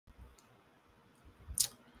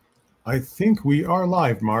I think we are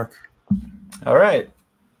live, Mark. All right.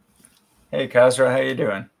 Hey, Kazra, how you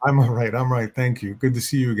doing? I'm all right. I'm right. Thank you. Good to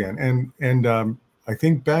see you again. And I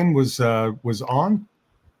think Ben was on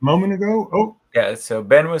a moment ago. Oh, Yeah, so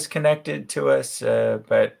Ben was connected to us,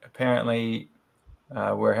 but apparently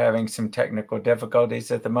we're having some technical difficulties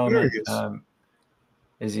at the there moment. he is.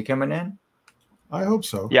 Is he coming in? I hope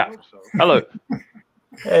so. Yeah. Hello.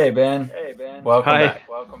 Hey, Ben. Welcome Hi.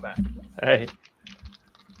 back. Hey.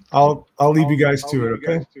 I'll leave you guys to it.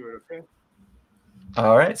 Okay.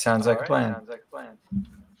 All right, sounds like a plan.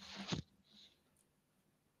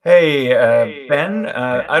 Hey, Ben,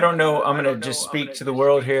 I don't know. I'm going to just speak to the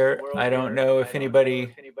world here. I don't know if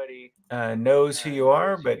anybody knows who you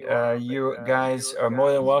are, but you guys are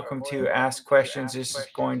more than welcome to ask questions. This is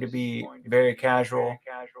going to be very casual.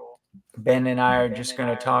 Ben and I are just going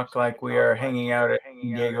to talk like we are hanging out at San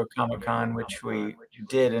Diego Comic Con, which we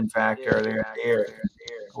did, in fact, earlier in the year.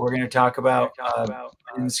 We're going to talk about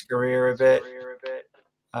Ben's career a bit,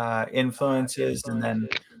 influences, and then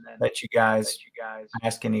let you guys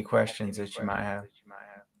ask any questions that you might have.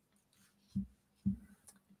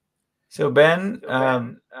 So, Ben,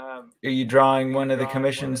 are you drawing one of the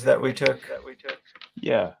commissions that we took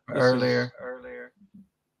Yeah. earlier?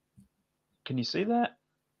 Can you see that?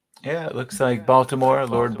 Yeah, it looks like Baltimore,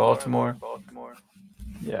 Lord Baltimore.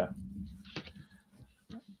 Yeah.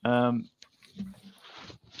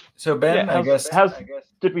 So, Ben, Yeah. I guess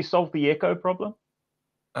Did we solve the echo problem?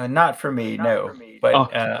 not for me, no, but Oh,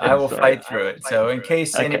 I will sorry. fight through it. So, in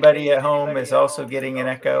case Okay. anybody at home is also getting an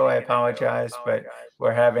echo, I apologize, but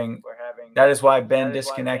we're having that is why Ben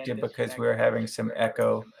disconnected, because we're having some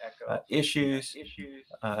echo issues.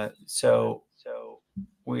 So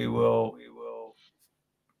we will,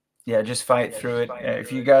 yeah, just fight through it.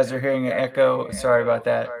 If you guys are hearing an echo, sorry about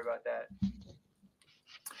that.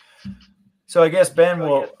 So I guess Ben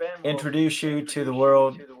will introduce you to the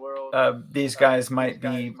world. These guys might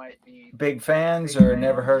be big fans or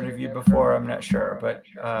never heard of you before. I'm not sure, but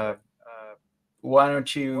why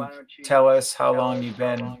don't you tell us how long you've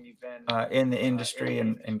been in the industry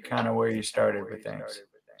and kind of where you started with things?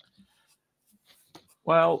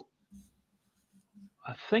 Well,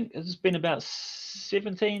 I think it's been about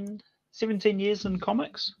 17 years in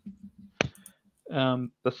comics.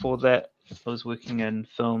 Before that, I was working in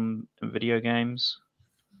film and video games.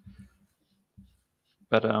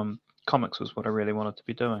 But comics was what I really wanted to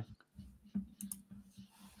be doing.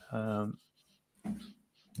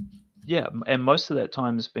 Yeah, and most of that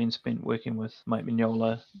time has been spent working with Mike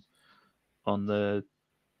Mignola on the,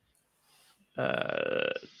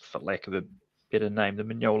 for lack of a better name, the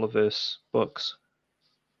Mignolaverse books.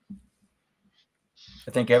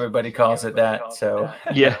 I think everybody calls it that. So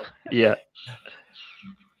yeah, yeah.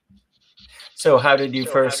 So how did you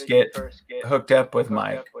first get hooked up with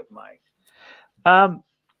Mike?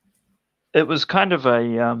 It was kind of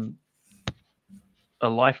a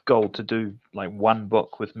life goal to do like one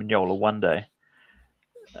book with Mignola one day.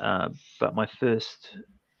 But my first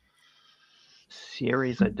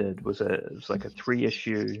series I did was like a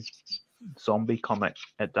 3-issue zombie comic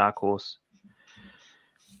at Dark Horse.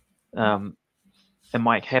 And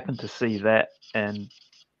Mike happened to see that, and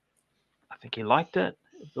I think he liked it,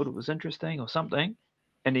 thought it was interesting or something,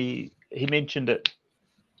 and he mentioned it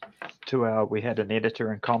to we had an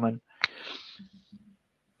editor in common.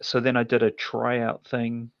 So then I did a tryout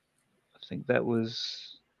thing. I think that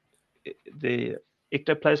was the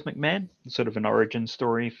Ectoplasmic Man, sort of an origin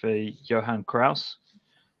story for Johann Kraus.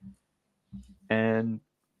 And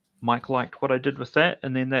Mike liked what I did with that,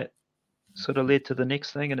 and then that sort of led to the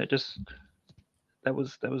next thing, and it just that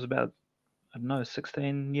was about, I don't know,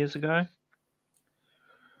 16 years ago.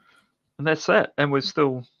 And that's that. And we've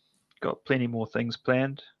still got plenty more things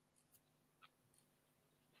planned.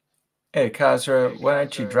 Hey, Kazra, why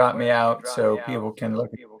don't you drop me out so people can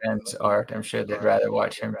look at Ben's art? I'm sure they'd rather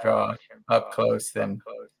watch him draw up close than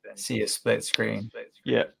see a split screen.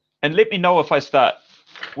 Yeah. And let me know if I start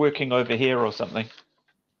working over here or something.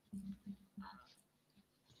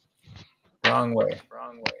 Wrong way.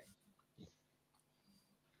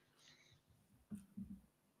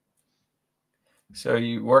 So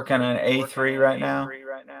you working on A3 right now?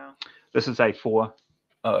 This is A4.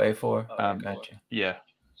 Oh, A4. Gotcha. Yeah.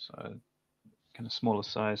 So kind of smaller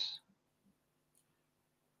size.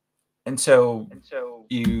 And so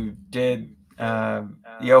you did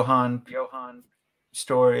Johann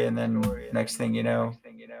story, and then next thing you know,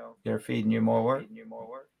 they're feeding you more work.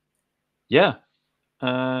 Yeah.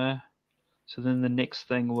 So then the next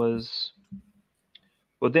thing was,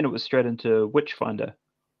 well, then it was straight into Witchfinder.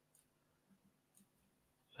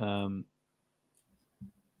 And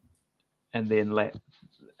then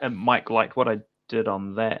and Mike liked what I did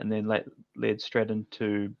on that, and then led straight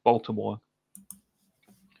into Baltimore,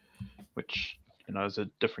 which is a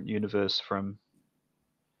different universe from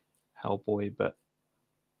Hellboy, but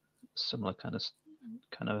similar kind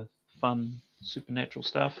of fun supernatural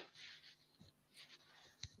stuff.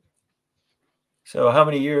 So how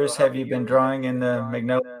many years have you been drawing in the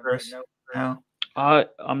Magnolia-verse now?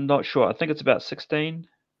 I'm not sure. I think it's about 16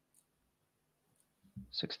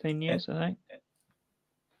 years, I think.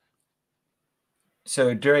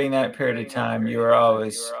 So during that period of time, you were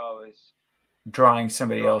always drawing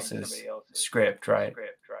somebody else's script, right?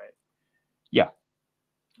 Yeah.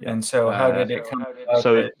 And so how did it come about?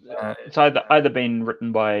 So it's either been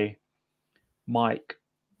written by Mike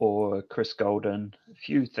or Chris Golden, a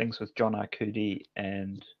few things with John Arcudi,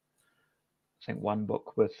 and I think one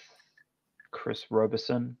book with Chris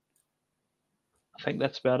Robeson. I think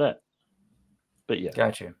that's about it. But yeah.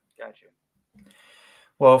 Gotcha.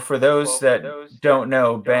 Well, for those that don't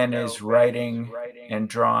know, Ben is writing and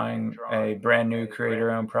drawing a brand new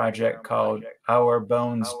creator-owned project called Our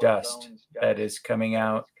Bones Dust that is coming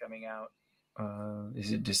out.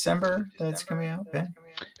 Is it December that's coming out, Ben?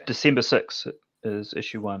 December 6th is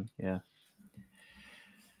issue 1, yeah.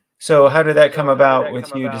 So how did that come about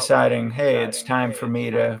with you deciding, hey, it's time for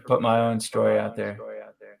me to put my own story out there?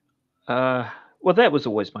 Well, that was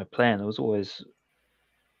always my plan. It was always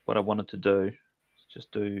what I wanted to do.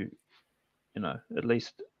 Just do, at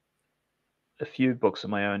least a few books of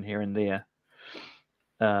my own here and there.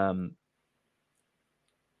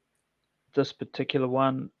 This particular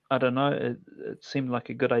one, I don't know, it seemed like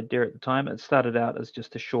a good idea at the time. It started out as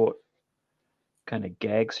just a short kind of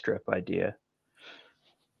gag strip idea.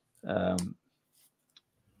 And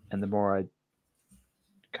the more I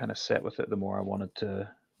kind of sat with it, the more I wanted to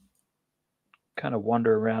kind of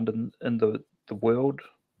wander around in the world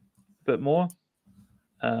a bit more.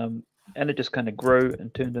 And it just kind of grew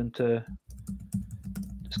and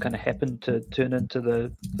happened to turn into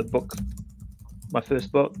the book, my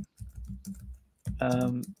first book.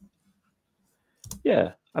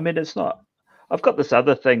 Yeah, I mean, it's not. I've got this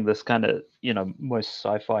other thing, this kind of most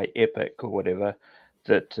sci-fi epic or whatever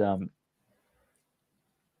that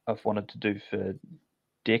I've wanted to do for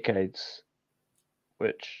decades,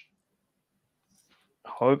 which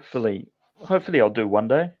hopefully I'll do one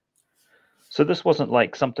day. So this wasn't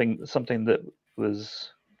like something that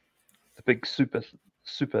was a big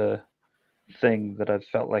super thing that I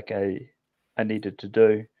felt like I needed to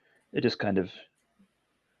do. It just kind of,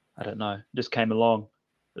 I don't know, just came along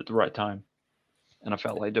at the right time, and I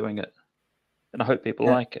felt like doing it, and I hope people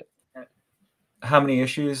like it. How many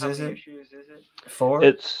issues is it? 4?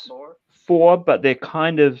 It's 4, but they're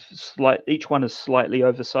kind of each one is slightly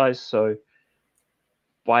oversized, so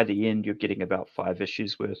by the end you're getting about 5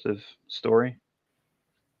 issues worth of story.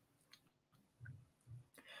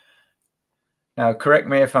 Now, correct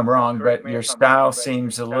me if I'm wrong, but your style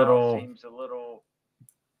seems a little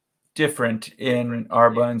different in Our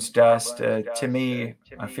Bones Dust. To me,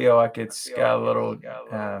 I feel like it's got a little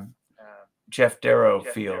Jeff Darrow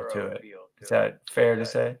feel to it. Is that fair to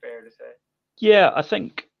say? Yeah, I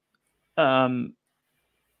think. I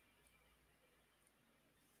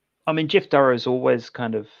mean, Jeff Darrow's always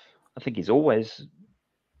I think he's always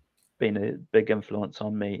been a big influence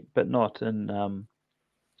on me, but not in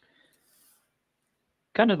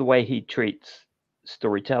kind of the way he treats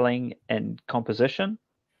storytelling and composition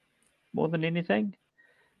more than anything,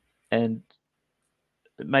 and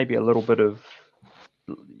maybe a little bit of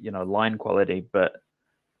line quality, but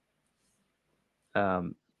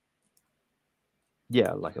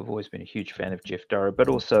yeah, like I've always been a huge fan of Jeff Darrow, but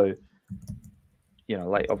also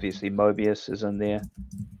like obviously Mobius is in there.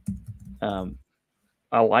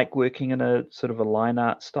 I like working in a sort of a line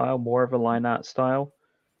art style, more of a line art style,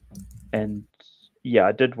 and yeah,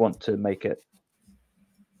 I did want to make it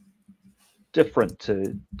different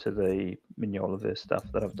to the Mignolaverse stuff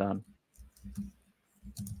that I've done.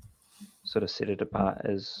 Sort of set it apart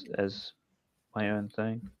as my own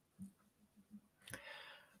thing.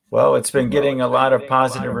 Well, it's been getting a lot of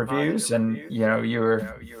positive reviews, and you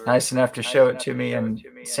were nice enough to show it to me in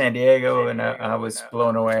San Diego, and I was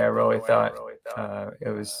blown away. I really thought it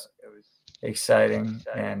was exciting,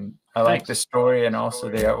 and I like the story and also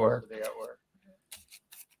the artwork.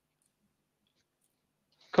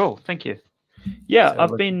 Cool, thank you. Yeah,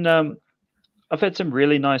 so I've had some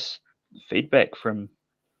really nice feedback from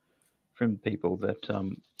people that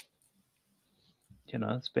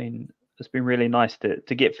it's been really nice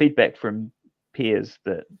to get feedback from peers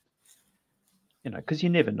that because you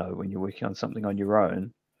never know when you're working on something on your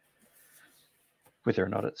own whether or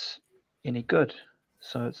not it's any good.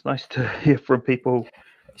 So it's nice to hear from people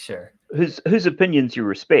Sure. whose opinions you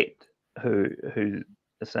respect, who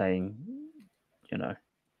are saying,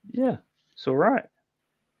 yeah, it's all right.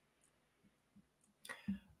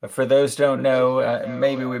 For those who don't know,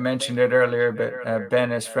 maybe we mentioned it earlier, but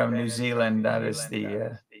Ben is from New Zealand. That is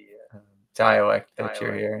the dialect that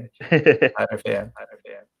you're hearing out of him.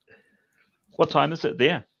 What time is it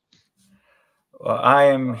there? Well, I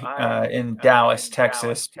am in Dallas,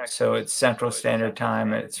 Texas, so it's Central Standard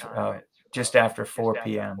Time. It's just after 4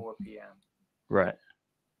 p.m. Right.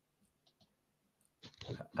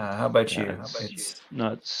 How about you? It's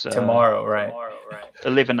tomorrow, right?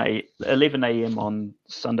 11 a.m. on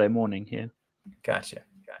Sunday morning here. Gotcha.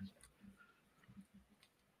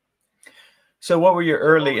 So what were your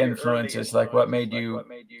early influences? Like what made you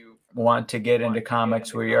want to get into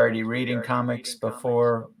comics? Were you already reading comics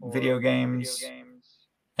before video games?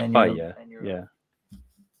 And yeah.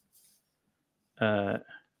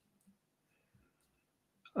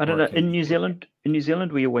 I don't know. In New Zealand,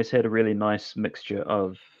 we always had a really nice mixture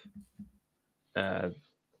of,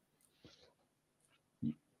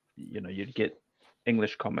 you'd get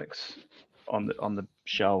English comics on the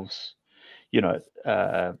shelves,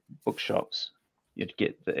 bookshops. You'd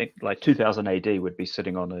get like 2000 AD would be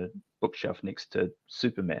sitting on a bookshelf next to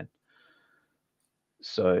Superman.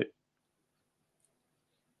 So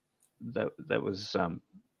that was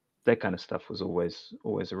that kind of stuff was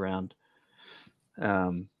always around.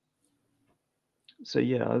 So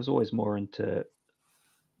yeah, I was always more into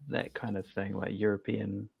that kind of thing, like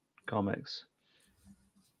European comics.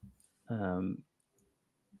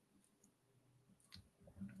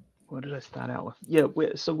 What did I start out with? Yeah,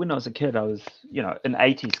 so when I was a kid, I was, an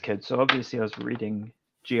 80s kid, so obviously I was reading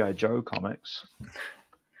G.I. Joe comics.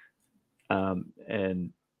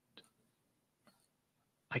 And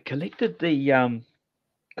I collected the,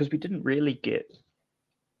 because we didn't really get,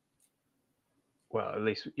 well, at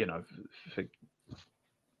least, for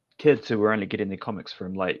kids who were only getting their comics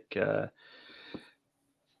from like,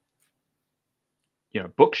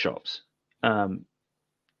 bookshops,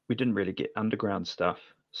 we didn't really get underground stuff.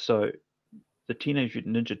 So the Teenage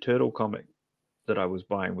Mutant Ninja Turtle comic that I was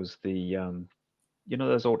buying was the,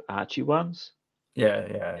 those old Archie ones?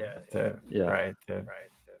 Yeah. Right. The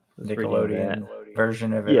Nickelodeon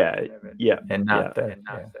version of it. Yeah. And not the.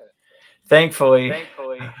 Thankfully,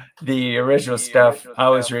 the original stuff I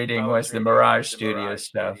was reading was the Mirage Studio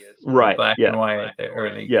stuff. Right. Black and white, the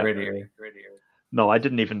early grittier. No, I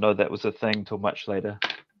didn't even know that was a thing till much later.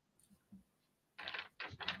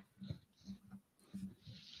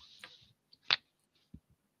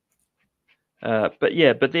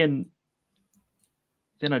 But then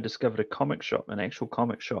I discovered an actual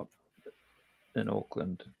comic shop in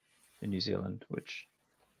Auckland, in New Zealand, which,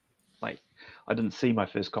 like, I didn't see my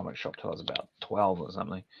first comic shop till I was about 12 or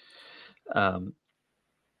something.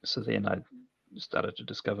 So then I started to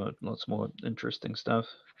discover lots more interesting stuff.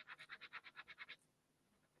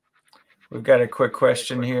 We've got a quick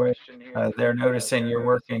question here. They're noticing you're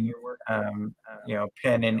working,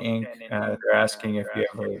 pen and ink. They're asking if you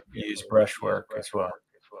ever use brushwork as well.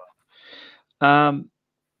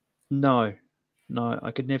 No,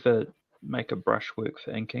 I could never make a brushwork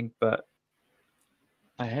for inking, but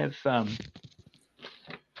I have, done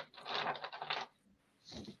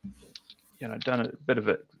a bit of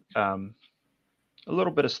it, a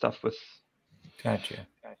little bit of stuff with Gotcha.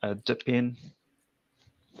 A dip pen.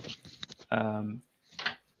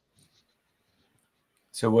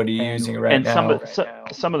 So what are you using right now?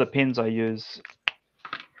 Some of the pens I use,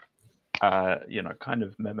 kind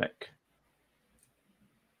of mimic.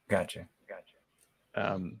 Gotcha.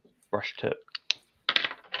 Brush tip.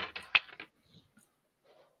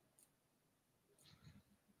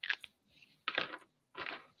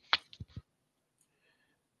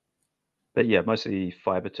 But yeah, mostly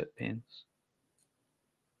fiber tip pens.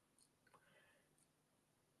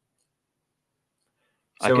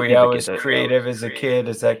 So were you always creative as a kid?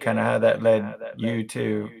 Is that kind of how that led you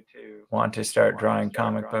to want to start drawing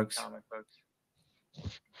comic books?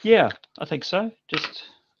 Yeah, I think so. Just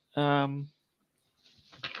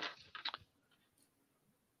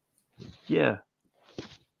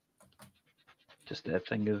just that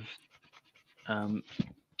thing of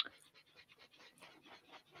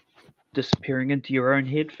disappearing into your own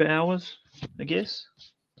head for hours, I guess.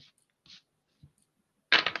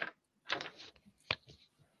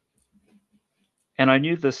 And I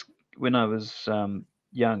knew this when I was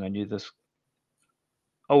young. I knew this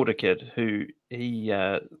older kid who he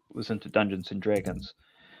was into Dungeons and Dragons,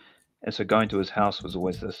 and so going to his house was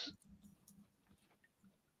always this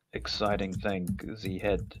exciting thing because he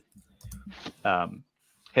had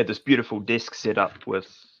this beautiful desk set up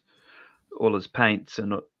with all his paints,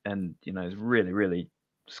 and you know, is really, really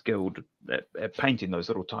skilled at painting those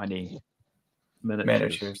little tiny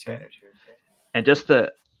miniatures. Yeah. And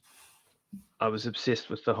I was obsessed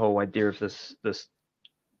with the whole idea of this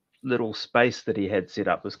little space that he had set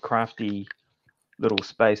up, this crafty little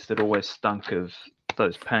space that always stunk of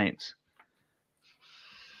those paints.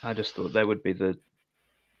 I just thought that would be the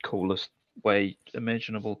coolest way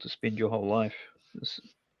imaginable to spend your whole life,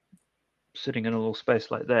 sitting in a little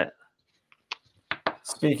space like that.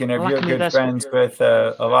 Speaking of, you're good friends with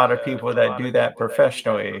a lot of people that do that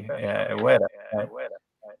professionally at Weta,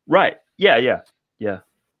 right? Yeah.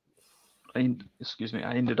 Excuse me.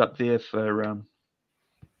 I ended up there for I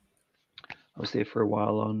was there for a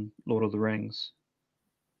while on Lord of the Rings.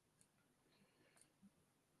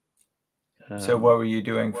 So what were you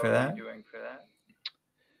doing for that?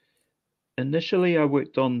 Initially, I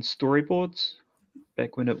worked on storyboards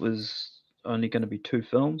back when it was only going to be 2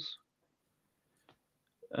 films.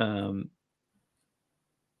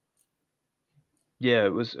 Yeah,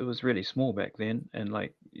 it was really small back then, and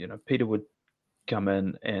like, you know, Peter would come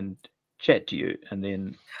in and chat to you, and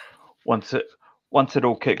then once it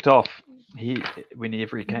all kicked off,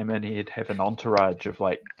 whenever he came in, he'd have an entourage of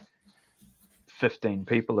like 15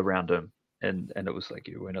 people around him, and it was like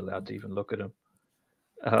you weren't allowed to even look at him.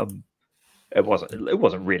 It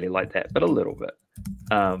wasn't really like that, but a little bit.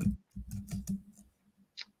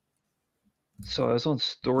 So I was on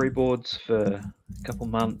storyboards for a couple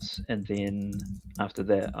months, and then after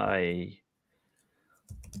that, I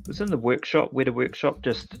was in the workshop, Weta workshop,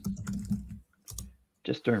 just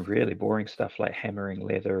doing really boring stuff like hammering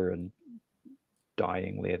leather and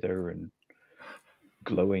dyeing leather and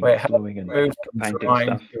gluing and painting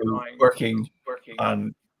stuff. Working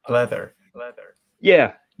on leather.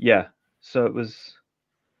 Yeah. So it was,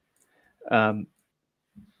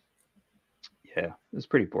 it was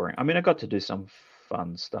pretty boring. I mean, I got to do some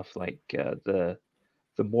fun stuff like the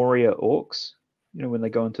Moria orcs. You know, when they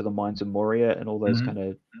go into the mines of Moria and all those kind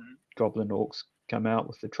of goblin orcs come out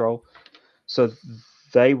with the troll. So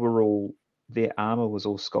they were all, their armor was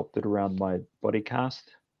all sculpted around my body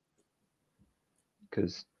cast,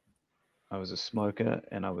 because I was a smoker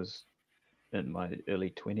and I was in my early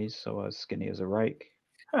 20s, so I was skinny as a rake.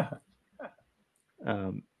 I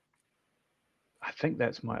think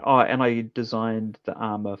that's and I designed the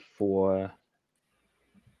armor for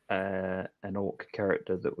an orc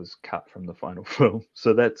character that was cut from the final film.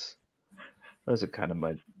 So those are kind of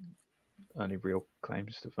my only real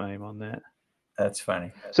claims to fame on that. That's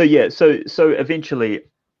funny. So yeah, so eventually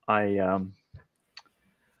I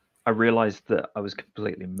realized that I was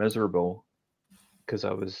completely miserable because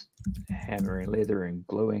I was hammering leather and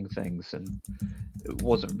gluing things, and it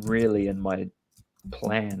wasn't really in my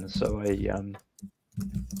plan. So I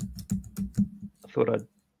thought I'd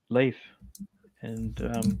leave, and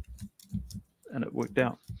it worked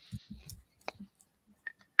out.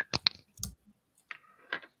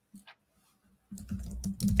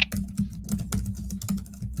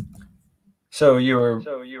 So you were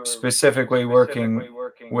specifically working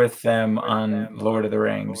with them on Lord of the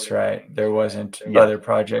Rings, right? There wasn't other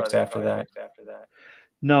projects after that?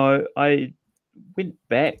 No, I went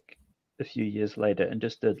back a few years later and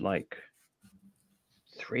just did like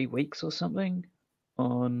 3 weeks or something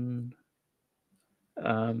on,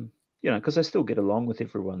 you know, because I still get along with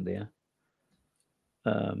everyone there.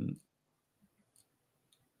 I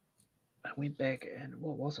went back, and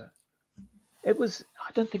what was it? It was,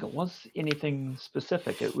 I don't think it was anything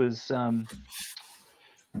specific. It was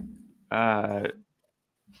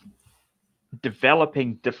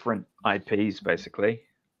developing different IPs, basically.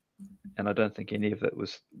 And I don't think any of it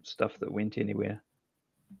was stuff that went anywhere.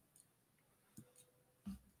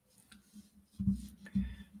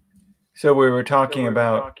 So we were talking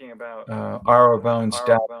about Our Bones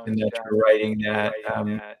stuff, and that you're writing that.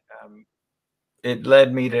 It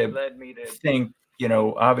led me to think, you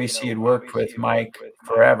know, obviously you'd worked with Mike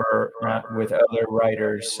forever, with other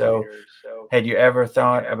writers. So had you ever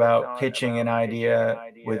thought about pitching an idea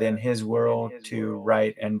within his world to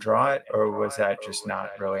write and draw it, or was that just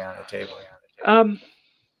not really on the table?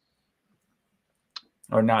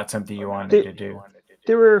 Or not something you wanted to do?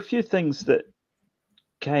 There were a few things that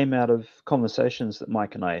came out of conversations that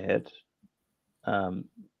Mike and I had.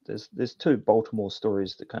 There's 2 Baltimore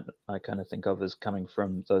stories that I kind of think of as coming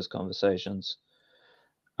from those conversations.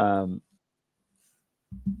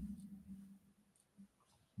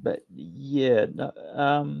 But yeah, no,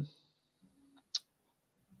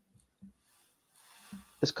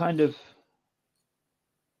 it's kind of,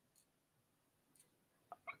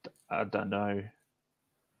 I don't know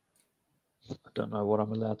what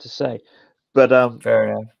I'm allowed to say, but Fair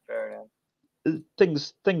enough.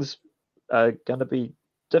 things are going to be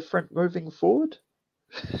different moving forward.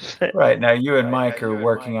 Right. Now, you and Mike are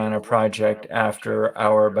working on a project after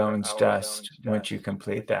Our Bones Dust once you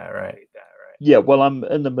complete that, right? Yeah, well, I'm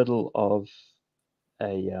in the middle of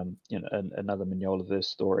a another Mignolaverse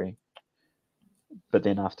story, but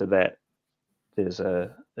then after that, there's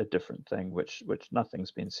a different thing which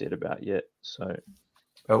nothing's been said about yet. So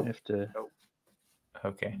I have to.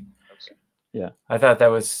 Okay. Yeah. I thought that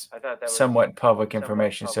was somewhat public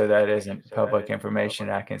information, so that isn't public information.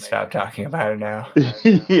 I can stop talking about it now.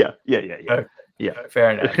 Yeah. Okay. Yeah.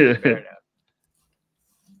 Fair enough.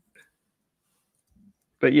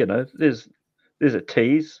 But there's a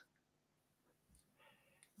tease.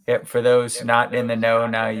 Yep. For those not in the know,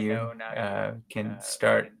 now you can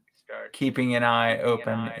start keeping an eye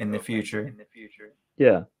open in the future.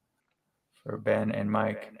 Yeah. For Ben and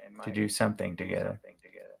Mike to do something together.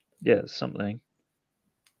 Yeah, something.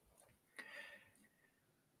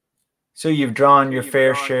 So you've drawn your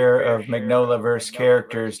fair share of Magnolaverse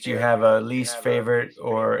characters. Do you have a least favorite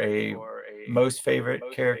or a most favorite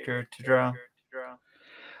character to draw?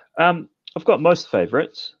 I've got most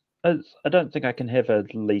favorites. I don't think I can have a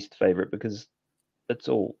least favorite because it's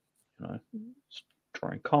all, it's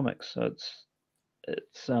drawing comics. So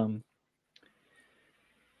it's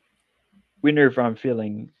whenever I'm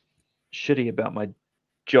feeling shitty about my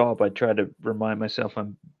job, I try to remind myself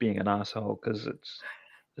I'm being an asshole because it's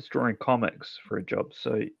drawing comics for a job.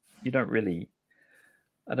 So you don't really,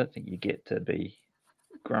 I don't think you get to be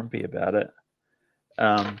grumpy about it.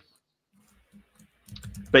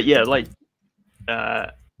 But yeah, like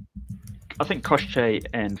I think Koshchei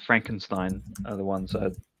and Frankenstein are the ones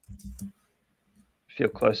I feel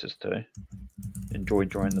closest to, enjoy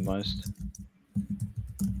drawing the most.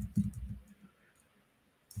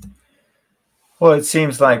 Well, it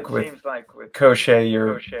seems like with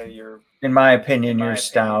Koshchei, in my opinion, your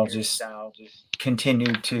style just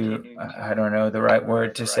continued to, I don't know the right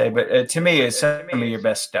word to say, but to me, it's some of your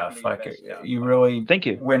best stuff. Like you really Thank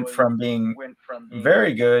you. went from being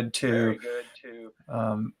very good to,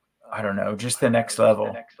 I don't know, just the next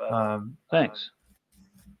level. Thanks.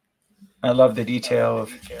 I love the detail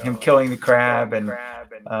of him killing the crab, and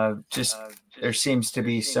just there seems to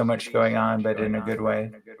be so much going on, but in a good way.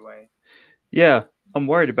 Yeah, I'm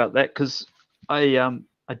worried about that because I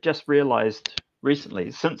just realized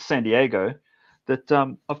recently, since San Diego, that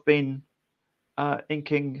I've been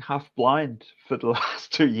inking Half Blind for the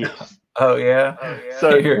last 2 years. Oh yeah.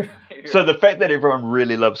 So the fact that everyone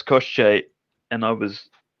really loves Koshchei and I was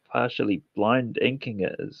partially blind inking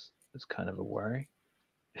it is kind of a worry.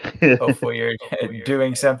 Hopefully you're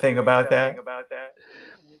doing something about that.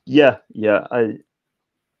 Yeah, I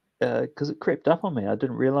because it crept up on me. I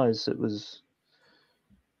didn't realize it was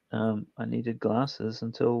I needed glasses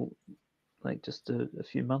until like just a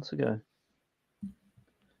few months ago.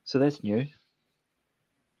 So that's new.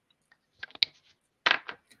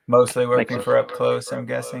 Mostly working for up close, I'm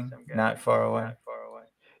guessing, not far away.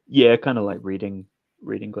 Yeah, kind of like reading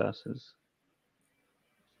glasses.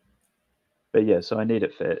 But yeah, so I need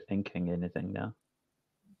it for inking anything now.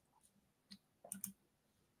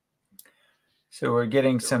 So we're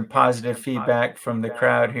getting some positive feedback from the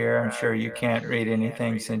crowd here. I'm sure you can't read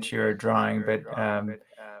anything since you're drawing, but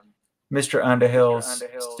Mr. Underhill's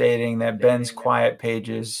stating that Ben's quiet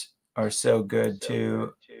pages are so good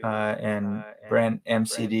too. And Brent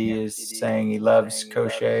MCD is saying he loves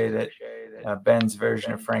Koshchei, that Ben's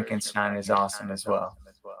version of Frankenstein is awesome as well.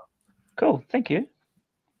 Cool, thank you.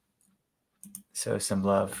 So some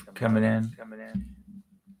love coming in.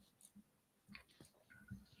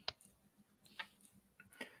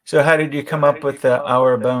 So how did you come up with the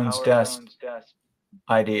Our Bones Dust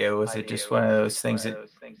idea? Was it just one of those things that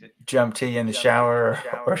jumped to you in the shower,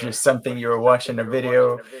 or just something you were watching a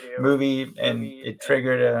video movie and it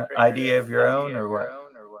triggered an idea of your own, or what?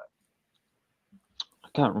 I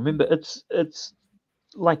can't remember. It's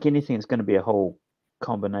like anything, it's going to be a whole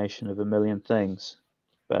combination of a million things.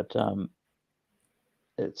 But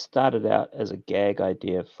it started out as a gag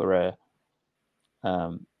idea for a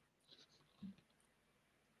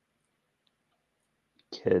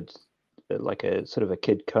kid, like a sort of a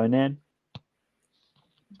kid Conan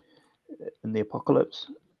in the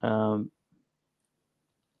apocalypse. But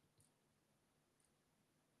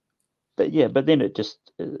then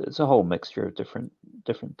it's a whole mixture of different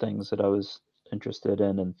things that I was interested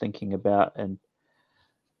in and thinking about, and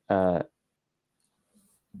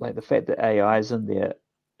like the fact that AI is in there.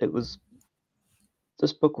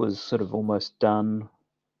 This book was sort of almost done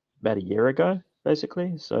about a year ago,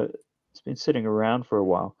 basically. So it's been sitting around for a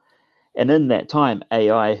while. And in that time,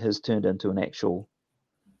 AI has turned into an actual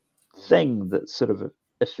thing that's sort of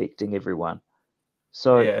affecting everyone.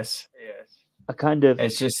 So yes, I kind of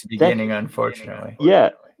it's just the beginning, unfortunately. Yeah,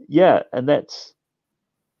 and that's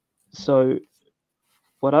so.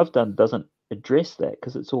 What I've done doesn't address that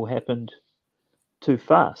because it's all happened too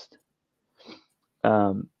fast.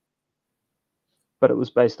 But it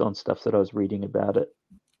was based on stuff that I was reading about it,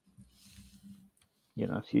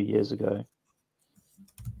 a few years ago.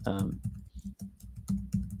 But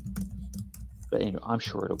anyway, I'm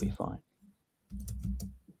sure it'll be fine.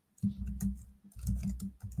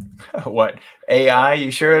 What, AI?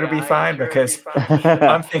 You sure it'll be fine? Because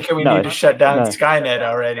I'm thinking we need to shut down Skynet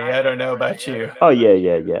already. I don't know about you. Oh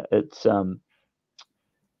yeah. It's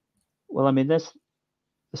well, I mean, that's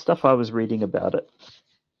the stuff I was reading about it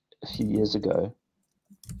a few years ago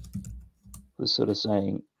was sort of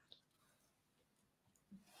saying,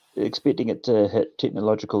 expecting it to hit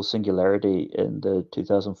technological singularity in the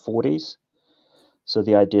 2040s. So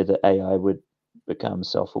the idea that AI would become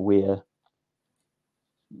self-aware,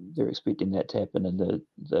 they're expecting that to happen in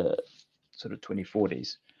the sort of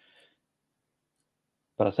 2040s.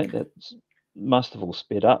 But I think that must have all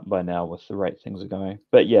sped up by now with the rate things are going.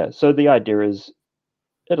 But yeah, so the idea is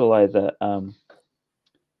it'll either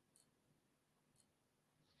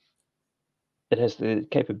it has the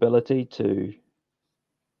capability to,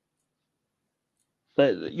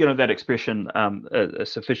 that expression, a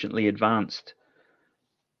sufficiently advanced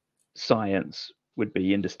science would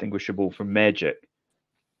be indistinguishable from magic.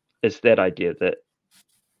 It's that idea that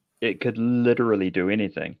it could literally do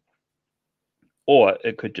anything, or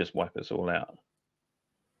it could just wipe us all out.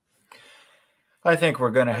 I think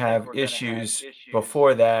we're going to have issues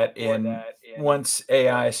before that once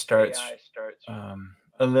AI starts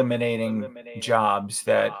eliminating jobs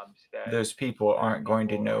that those people aren't going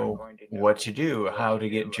to know what to do, how to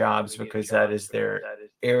get jobs, because that is their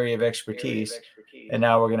area of expertise. And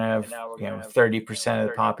now we're going to have 30% of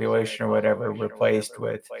the population or whatever replaced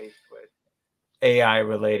with AI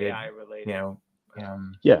related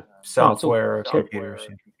software or computers.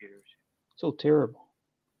 It's all terrible.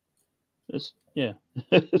 It's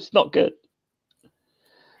it's not good.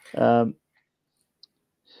 But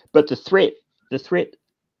the threat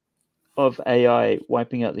of AI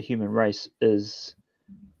wiping out the human race is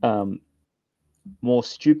more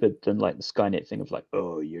stupid than like the Skynet thing of like,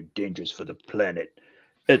 oh, you're dangerous for the planet.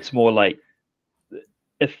 It's more like,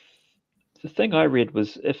 if the thing I read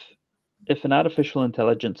was, if an artificial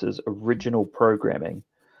intelligence's original programming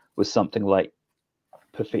was something like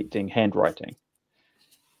perfecting handwriting,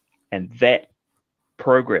 and that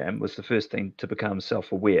program was the first thing to become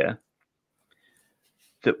self-aware,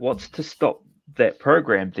 that what's to stop that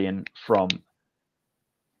program then from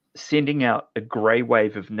sending out a grey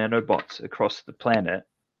wave of nanobots across the planet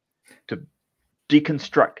to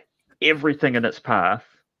deconstruct everything in its path,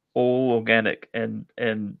 all organic and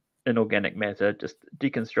inorganic matter, just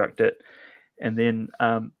deconstruct it, and then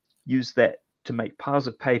use that to make piles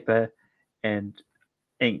of paper and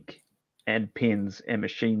ink and pens and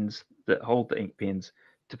machines that hold the ink pens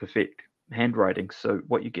to perfect handwriting. So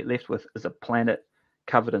what you get left with is a planet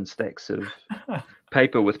covered in stacks of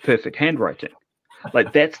paper with perfect handwriting.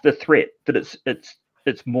 Like, that's the threat, that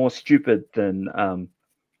it's more stupid than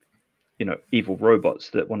evil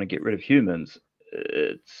robots that want to get rid of humans.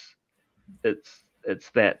 It's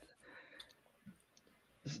that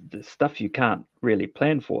the stuff you can't really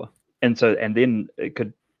plan for. And then it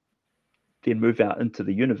could then move out into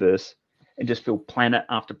the universe and just fill planet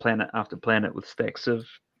after planet after planet with stacks of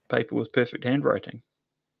paper with perfect handwriting.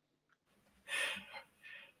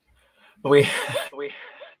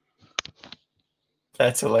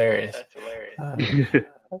 That's hilarious.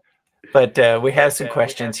 But we have some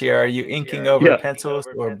questions here. Are you inking over pencils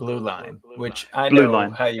or blue line? Which I know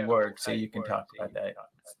how you work, so you can talk about that.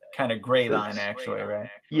 It's kind of gray line, actually, right?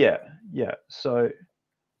 Yeah. So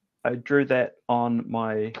I drew that on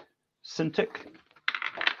my Cintiq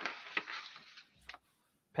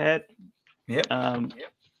pad. Yep.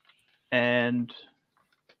 And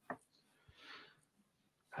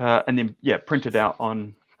then printed out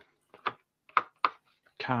on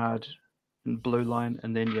card and blue line,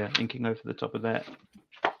 and then inking over the top of that.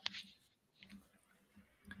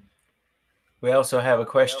 We also have a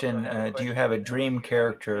question. Do you have a dream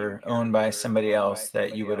character owned by somebody else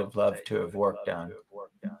that you would have loved to have worked on?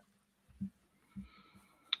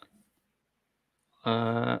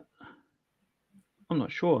 I'm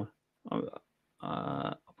not sure.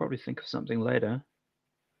 I'll probably think of something later.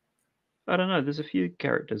 I don't know. There's a few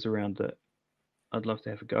characters around that I'd love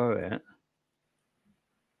to have a go at.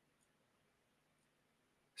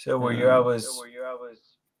 So were you always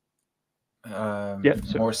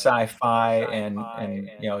more sci-fi and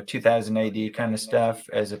 2000 AD kind of stuff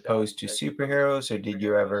as opposed to superheroes, or did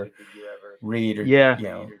you ever read or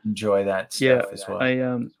enjoy that stuff as well?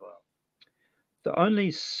 The only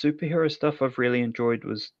superhero stuff I've really enjoyed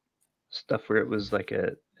was stuff where it was like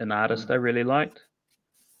an artist I really liked.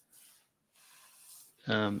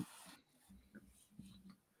 I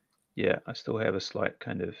still have a slight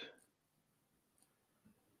kind of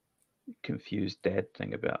confused dad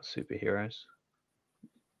thing about superheroes.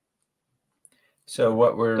 So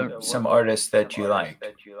what were some artists that you liked?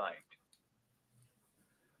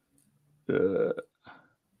 I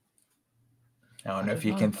don't know if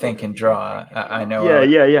you can think and draw. I know.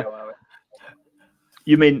 Yeah.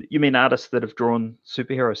 You mean artists that have drawn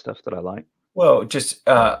superhero stuff that I like? Well, just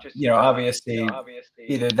obviously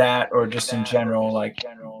either that or just in general, like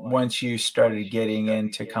once you started getting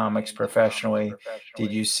into comics professionally,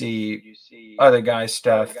 did you see other guys'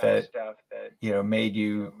 stuff that made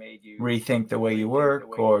you rethink the way you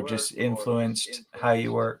work or just influenced how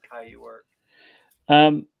you work?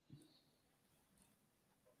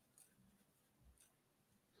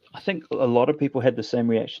 I think a lot of people had the same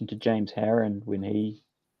reaction to James Harren when he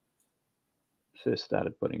first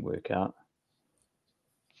started putting work out,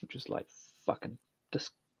 which was like fucking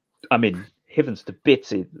heavens to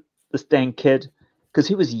Betsy, this dang kid, because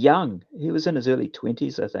he was young. He was in his early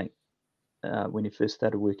 20s, I think, when he first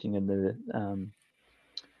started working in the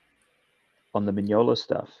on the Mignola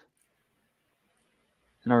stuff.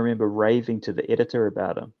 And I remember raving to the editor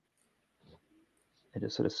about him and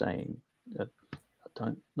just sort of saying, I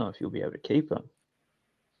don't know if you'll be able to keep him,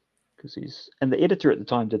 because and the editor at the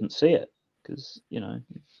time didn't see it because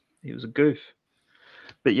he was a goof.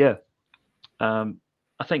 But yeah, I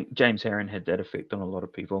think James Harren had that effect on a lot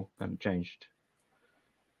of people and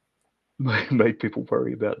made people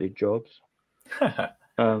worry about their jobs.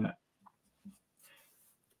 But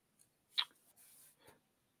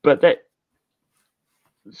that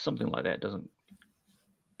something like that doesn't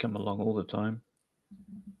come along all the time.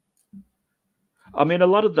 I mean, a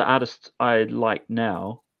lot of the artists I like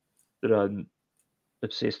now that I'm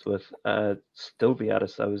obsessed with are still the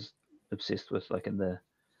artists I was obsessed with like in the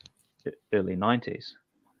early 90s.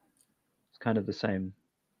 It's kind of the same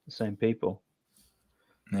people.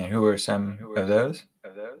 And who are some of those?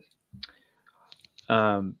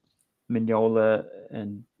 Mignola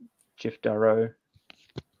and Jeff Darrow,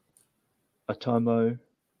 Otomo.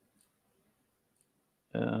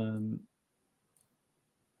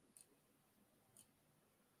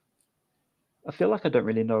 I feel like I don't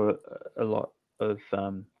really know a lot of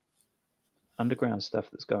underground stuff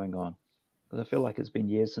that's going on, because I feel like it's been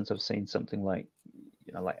years since I've seen something like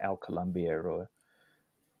like Al Columbia or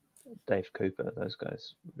Dave Cooper. Those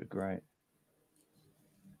guys were great.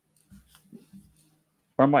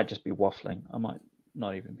 Or I might just be waffling. I might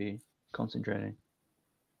not even be concentrating.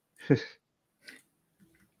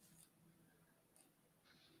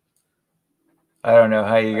 I don't know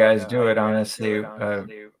how you guys do it, honestly,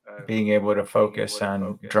 being able to focus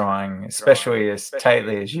on drawing, especially as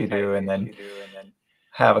tightly as you do, and then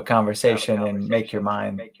have a conversation and make your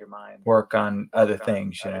mind work on other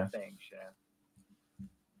things,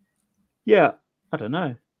 Yeah, I don't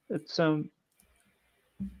know. It's I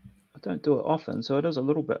don't do it often, so it is a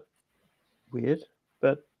little bit weird.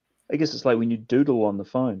 But I guess it's like when you doodle on the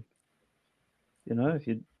phone. If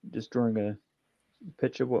you're just drawing a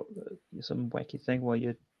picture, some wacky thing while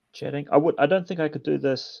you're chatting. I don't think I could do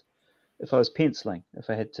this if I was penciling. If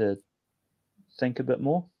I had to think a bit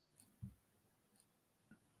more.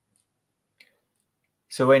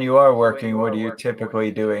 So when you are working, what are you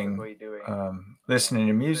typically doing? Listening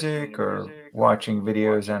to music or watching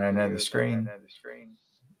videos on another screen?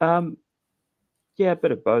 Yeah, a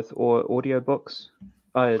bit of both, or audiobooks.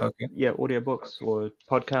 Okay. Yeah, audiobooks or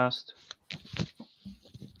podcast.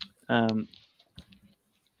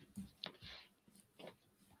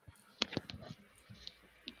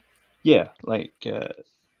 Yeah, like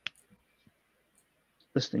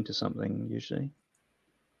listening to something usually.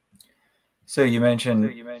 So you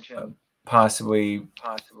mentioned possibly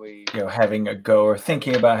having a go or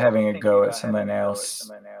thinking about having a go at someone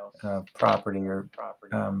else's property or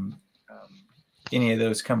any of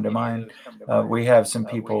those come to mind. We have some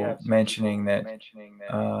people mentioning that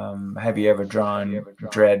have you ever drawn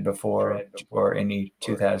Dread before or any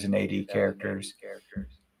 2000 AD characters?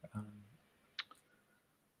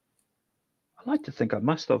 I like to think I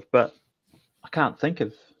must have, but I can't think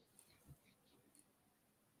of.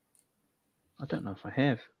 I don't know if I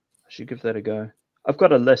have. I should give that a go. I've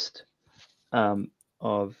got a list of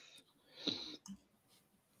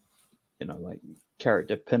like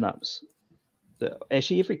character pinups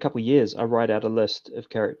actually every couple of years I write out a list of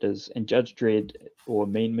characters, and Judge Dredd or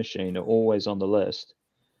Mean Machine are always on the list,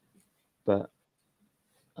 but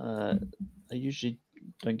I usually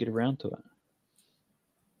don't get around to it.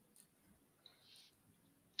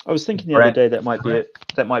 I was thinking the other day that might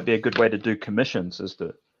be a good way to do commissions, is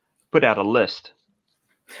to put out a list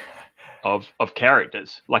of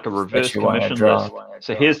characters, like a reverse commission list.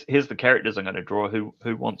 So here's the characters I'm going to draw. Who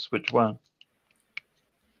wants which one?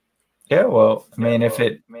 Yeah, well, I mean, if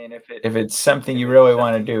it's something you really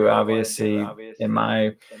want to do, obviously, in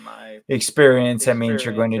my experience, that means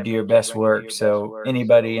you're going to do your best work. So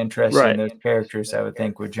anybody interested in those characters, I would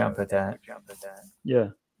think, would jump at that. Yeah.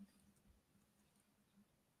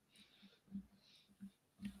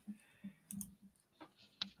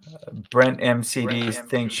 Brent MCD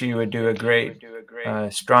thinks you would do a great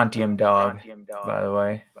strontium dog, by the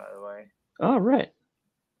way. Oh, right.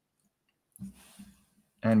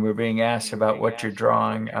 And we're being asked about what you're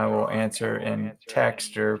drawing. I will answer in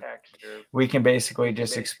text, or we can basically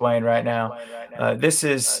just explain right now.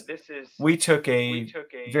 We took a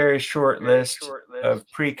very short list of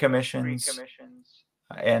pre-commissions,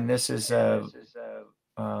 and this is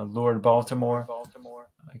Lord Baltimore.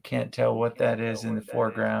 I can't tell what that is in the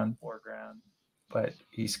foreground, but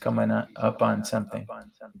he's coming up on something.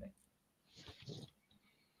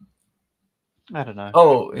 I don't know.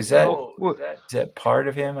 Oh, is that part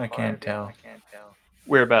of him? I can't tell.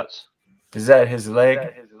 Whereabouts? Is that his leg?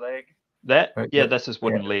 That? Yeah, that's his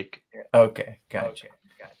wooden leg. Okay, gotcha.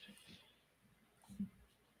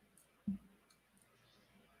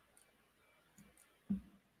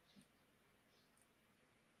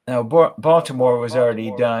 Now, Baltimore was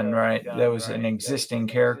already done, right? That was an existing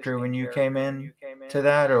character when you came in to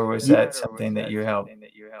that, or was that something that you helped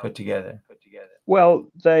put together? Well,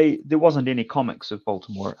 there wasn't any comics of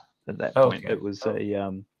Baltimore at that point. Okay. It was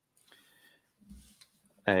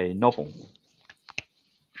a novel,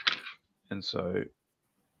 and so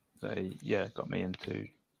they got me into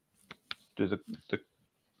do the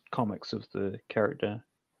comics of the character.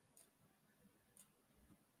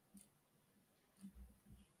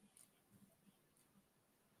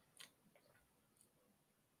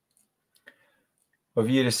 Well,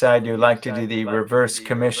 if you decide you'd like to do the reverse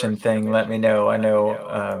commission thing, let me know. I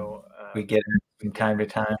know we get from time to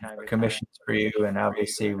time commissions for you, and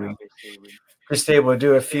obviously we just able to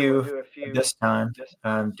do a few this time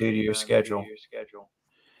due to your schedule.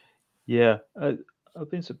 Yeah, I've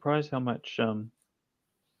been surprised how much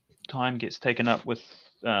time gets taken up with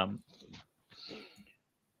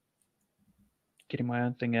getting my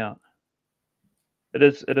own thing out. It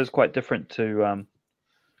is quite different to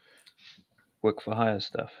work for hire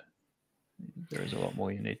stuff. There is a lot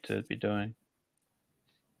more you need to be doing.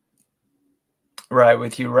 Right,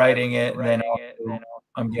 with you writing it, and then also,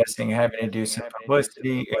 I'm guessing having to do some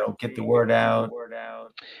publicity, get the word out.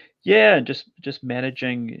 Yeah, just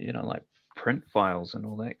managing, like print files and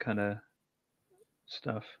all that kind of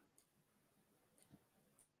stuff.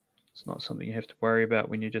 It's not something you have to worry about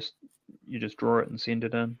when you just draw it and send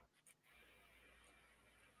it in.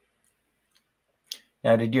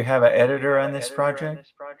 Now, did you have an editor on this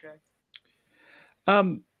project?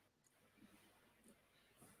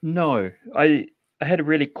 No, I had a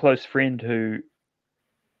really close friend who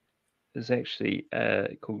is actually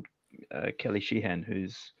called Kelly Sheehan,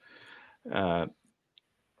 who's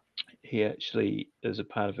he actually is a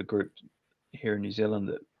part of a group here in New Zealand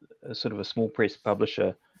that is sort of a small press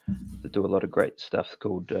publisher that do a lot of great stuff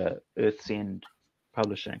called Earth's End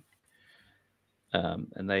Publishing,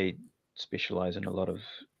 and they specialize in a lot of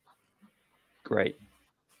great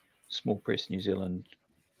small press New Zealand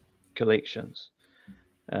collections,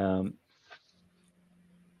 and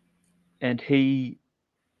he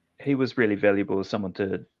was really valuable as someone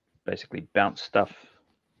to basically bounce stuff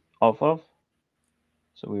off of.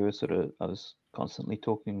 So I was constantly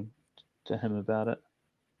talking to him about it.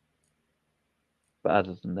 But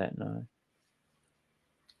other than that, no.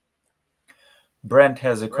 Brent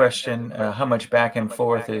has a question. How much back and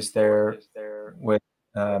forth is there with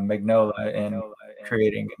Magnola in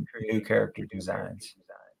creating new character designs?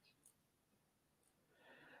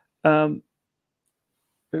 It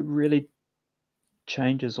really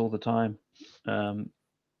changes all the time.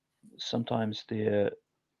 Sometimes there's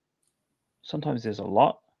a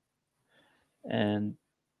lot, and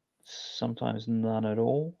sometimes none at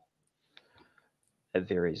all. It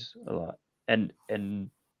varies a lot, and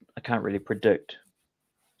I can't really predict,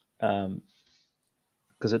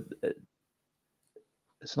 because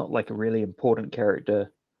it's not like a really important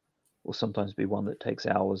character will sometimes be one that takes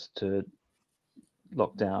hours to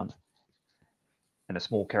lock down, and a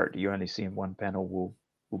small character you only see in one panel will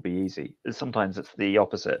will be easy. Sometimes it's the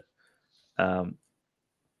opposite. But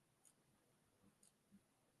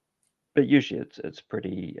usually it's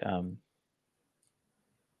pretty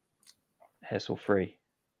hassle-free.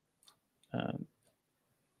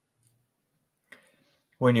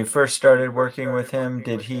 When you first started working with him,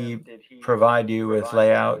 did he provide you with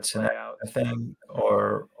layouts and that kind of thing,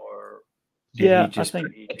 or did he just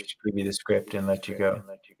pretty much give you the script and let you go?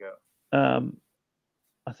 I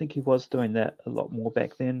think he was doing that a lot more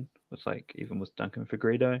back then. With even with Duncan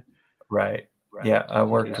Fagredo. Right. Yeah, I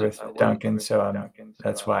worked with Duncan, so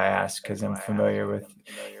that's why I asked, because I'm familiar with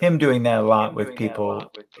him doing that a lot with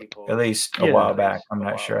people, at least a while back. I'm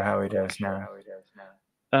not sure how he does now.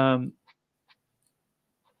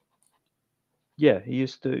 Yeah, he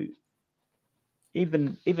used to.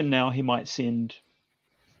 Even now, he might send.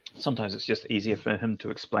 Sometimes it's just easier for him to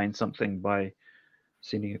explain something by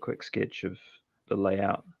sending a quick sketch of the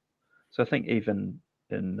layout. So I think even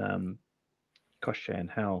in Koshchei and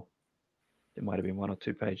Hal, there might have been 1 or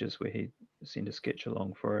 2 pages where he sent a sketch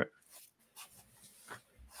along for it.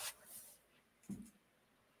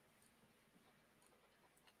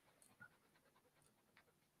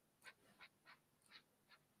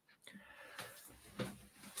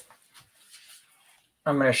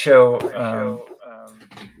 I'm going to show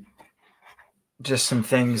just some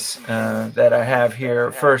things that I have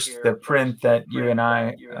here. First, the print that you and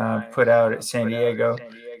I put out at San Diego.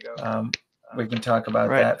 We can talk about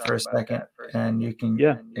that for a second, and you can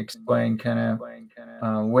explain kind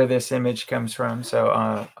of where this image comes from.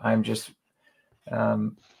 So I'm just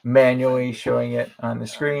manually showing it on the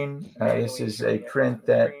screen. This is a print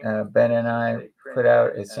that Ben and I put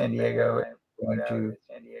out at San Diego. We're going to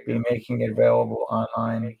be making it available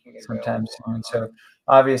online sometime soon. So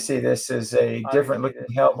obviously this is a different looking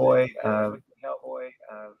Hellboy.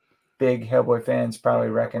 Big Hellboy fans probably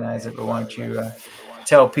recognize it, but why don't you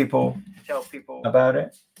tell people about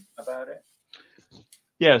it?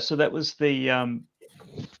 Yeah, so that was the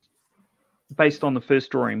based on the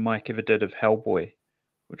first drawing Mike ever did of Hellboy,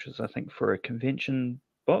 which was, I think, for a convention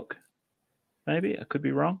book. Maybe I could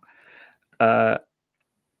be wrong.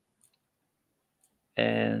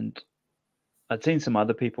 And I'd seen some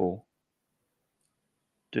other people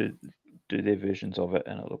do their versions of it,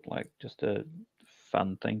 and it looked like just a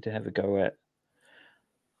fun thing to have a go at.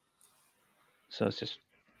 So it's just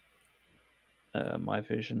my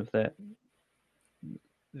version of that.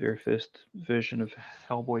 The very first version of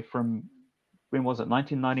Hellboy from, when was it,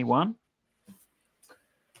 1991?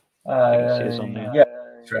 Yeah,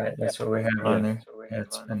 that's right. That's what we have on there.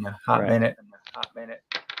 It's been a hot minute.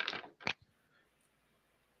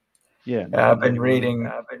 Yeah, I've been reading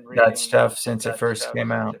that stuff since it first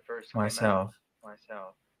came out myself.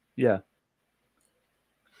 Yeah.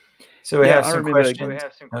 So we have some questions.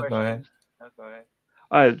 Oh, go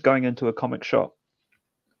ahead. Going into a comic shop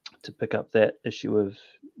to pick up that issue of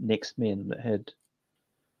Next Men that had,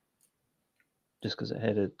 just because it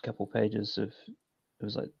had a couple pages of, it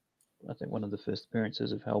was like, I think one of the first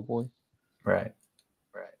appearances of Hellboy. Right.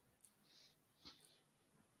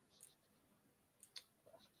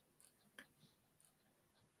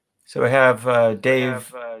 So we have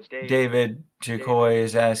David Jacoy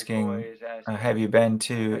is asking, have you been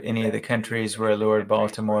to any of the countries where Lord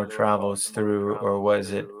Baltimore travels through, or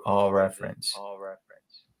was it all reference?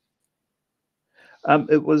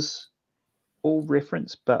 It was all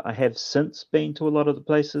reference, but I have since been to a lot of the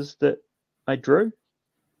places that I drew.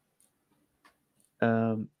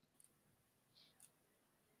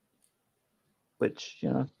 Which,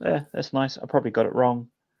 that's nice. I probably got it wrong.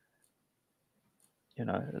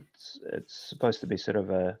 It's supposed to be sort of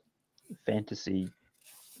a fantasy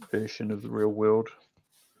version of the real world.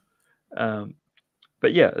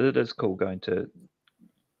 But yeah, it is cool going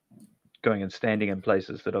and standing in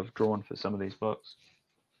places that I've drawn for some of these books.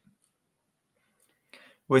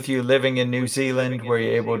 With you living in New Zealand, were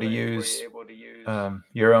you able to use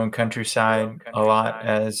your own countryside a lot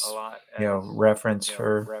as reference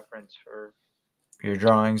for your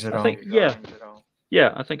drawings at all?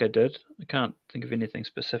 Yeah, I think I did. I can't think of anything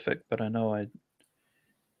specific, but I know I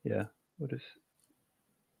would have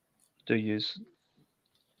do use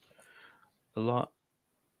a lot.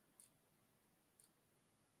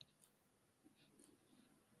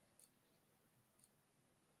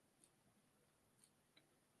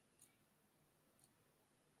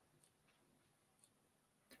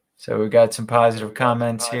 So we got some positive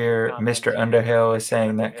comments here. Mr. Underhill is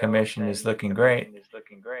saying that commission is looking great.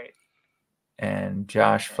 And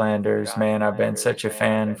Josh Flanders, man, I've been such a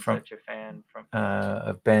fan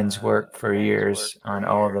of Ben's work for years on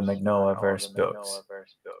all of the Magnolaverse books.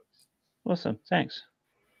 Awesome, thanks.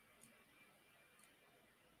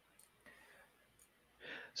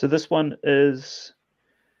 So this one is,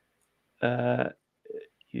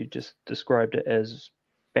 you just described it as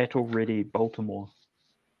battle ready Baltimore.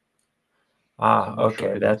 Ah, I'm not sure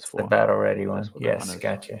okay, who that's that's the for. battle ready one. That's what that Yes, one is.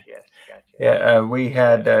 gotcha. Yeah, we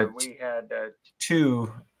had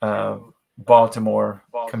two Baltimore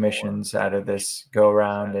commissions out of this go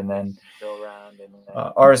around, and then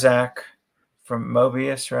Arzak from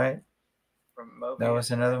Mobius, right? That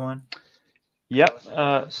was another one. Yep.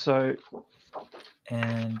 So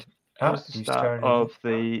And it was the you start started of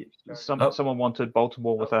it. the someone wanted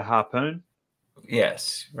Baltimore with a harpoon.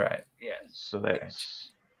 Yes, right. So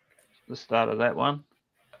that's the start of that one.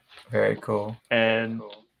 Very cool. And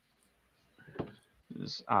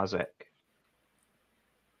there's Arzak.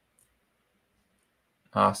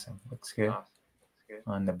 Awesome. Looks good.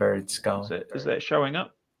 On the bird skull. Is that showing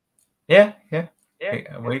up? Yeah.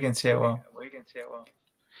 We can see it well.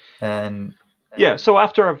 And yeah, so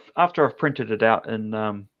after I've printed it out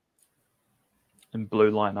in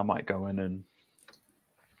blue line, I might go in and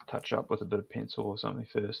touch up with a bit of pencil or something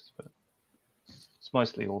first, but it's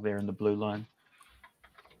mostly all there in the blue line.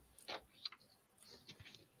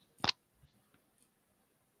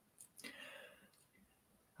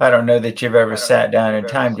 I don't know that you've ever sat down and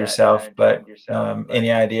timed yourself, but any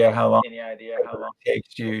idea how long it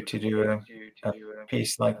takes you to do a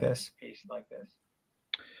piece like this?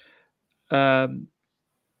 No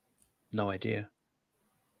idea.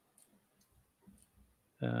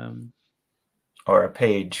 Or a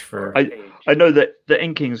page for... I know that the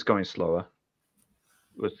inking's going slower.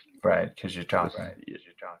 Right, because you're talking.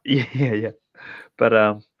 Yeah. But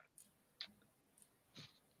I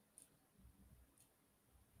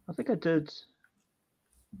think I did,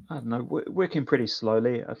 I don't know, working pretty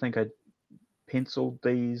slowly. I think I penciled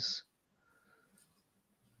these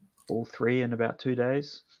all three in about 2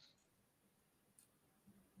 days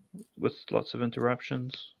with lots of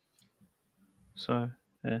interruptions. So,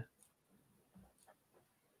 yeah.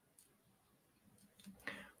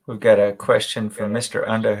 We've got a question from Mr.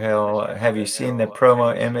 Underhill. Have you seen the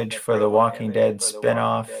promo image for the Walking Dead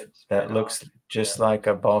spinoff that looks just like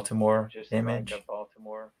a Baltimore image?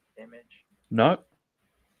 No.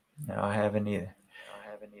 No, I haven't either.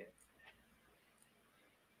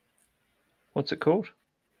 What's it called?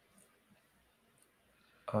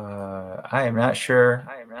 I am not sure,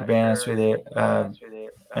 to be honest with you.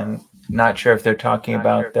 I'm not sure if they're talking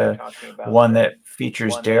about the one that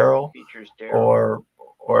features Daryl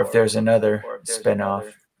or if there's another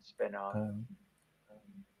spinoff.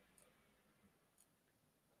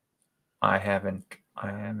 I haven't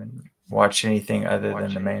watched anything other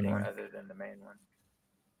than the main one.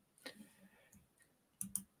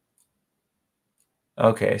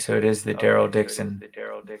 Okay, so it is the Daryl Dixon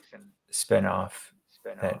spinoff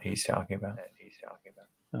that he's talking about.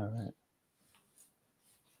 All right.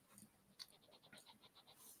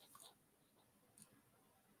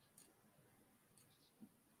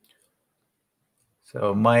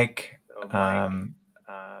 So Mike, I'm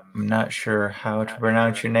not sure how to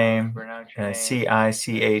pronounce your name.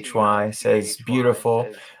 Cichy says beautiful.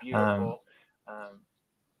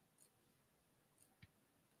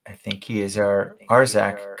 I think he is our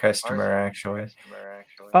Arzak customer, actually.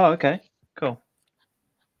 Oh, okay. Cool.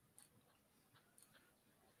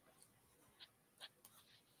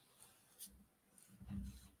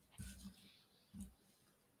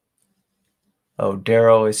 Oh,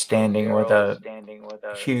 Daryl is standing with a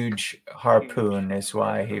huge harpoon is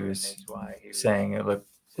why he was saying it looked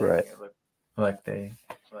right like they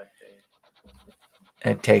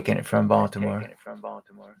had taken it from Baltimore.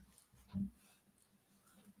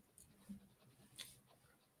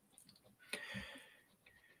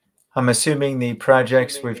 I'm assuming the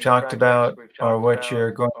projects we've talked about are what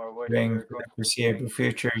you're going to be doing for the foreseeable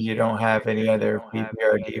future. You don't have any other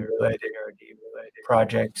BBRD related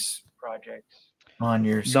projects on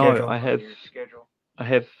your schedule? No, I have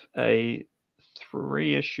a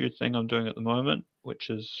 3-issue thing I'm doing at the moment, which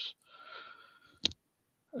is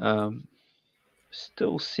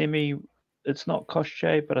still semi. It's not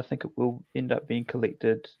Koshche, but I think it will end up being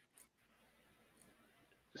collected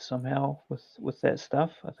somehow with that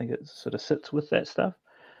stuff. I think it sort of sits with that stuff.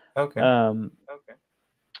 Okay. Okay.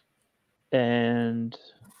 And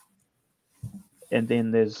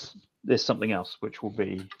then there's something else which will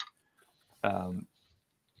be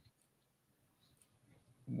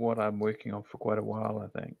what I'm working on for quite a while, I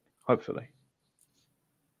think, hopefully.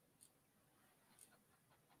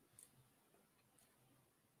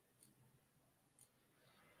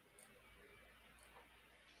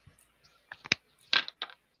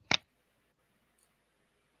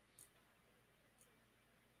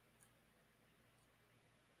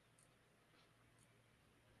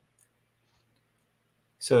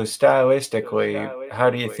 So stylistically,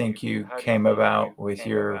 how do you think you came about with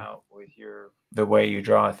the way you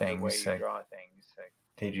draw things? Like,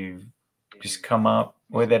 did you just come up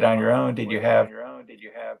with it on your own? Did you go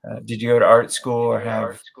to art school or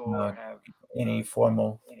have any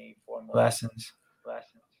formal lessons?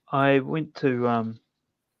 I went to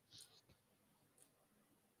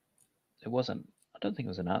it wasn't. I don't think it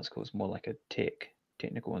was an art school. It was more like a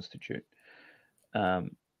technical institute.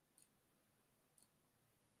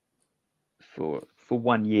 For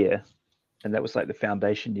 1 year, and that was like the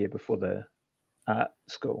foundation year before the art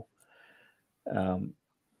school. But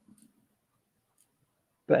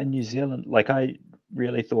in New Zealand, like I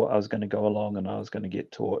really thought I was going to go along and I was going to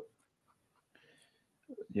get taught,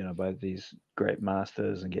 by these great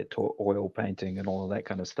masters and get taught oil painting and all of that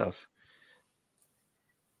kind of stuff.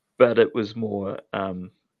 But it was more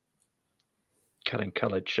cutting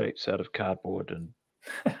colored shapes out of cardboard and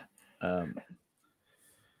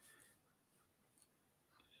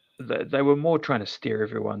they were more trying to steer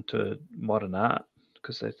everyone to modern art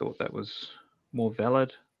because they thought that was more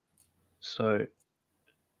valid. So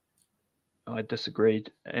I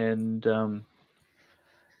disagreed and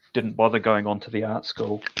didn't bother going on to the art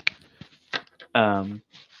school, and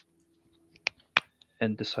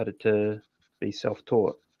decided to be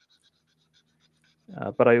self-taught.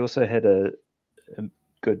 But I also had a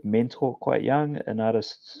good mentor quite young, an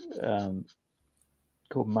artist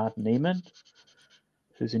called Martin Eamon,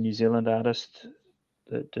 who's a New Zealand artist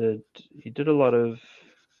that he did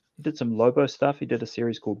some Lobo stuff. He did a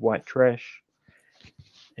series called White Trash.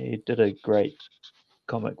 He did a great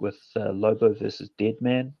comic with Lobo versus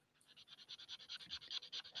Deadman.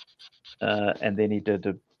 And then he did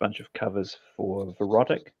a bunch of covers for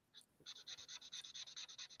Verotic.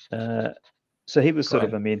 So he was sort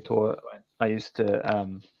of a mentor. I used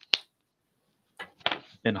to,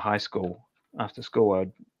 in high school, after school,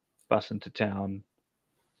 I'd bus into town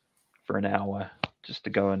for an hour just to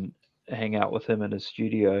go and hang out with him in his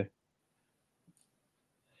studio.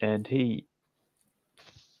 And he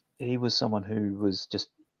was someone who was just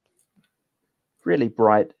really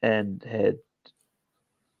bright and had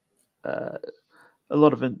a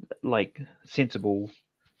lot of sensible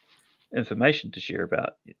information to share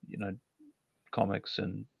about comics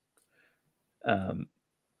and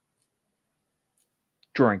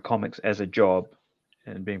drawing comics as a job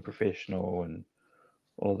and being professional and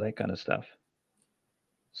all that kind of stuff.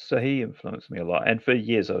 So he influenced me a lot, and for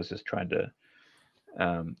years I was just trying to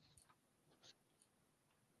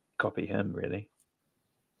copy him, really.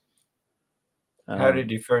 How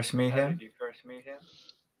did you first meet him?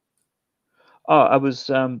 Oh, I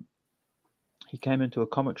was. He came into a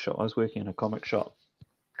comic shop. I was working in a comic shop,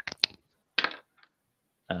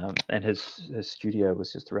 and his studio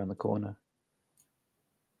was just around the corner.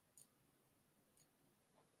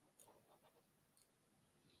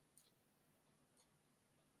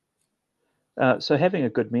 So having a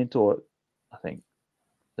good mentor, I think,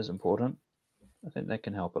 is important. I think that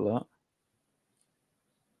can help a lot.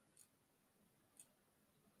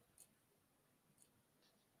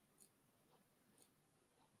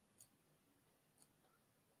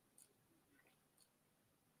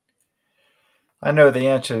 I know the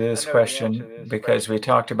answer to this question because we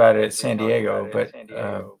talked about it at San Diego, but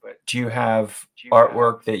do you have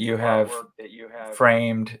artwork that you have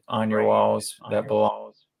framed on your walls that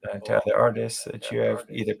belong to other artists that you have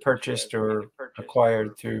either purchased or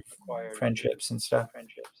acquired through friendships and stuff?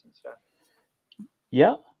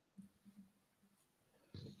 Yeah.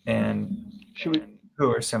 And who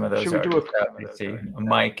are some of those Should we do artists?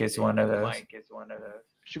 Mike is one of those.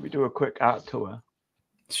 Should we do a quick art tour?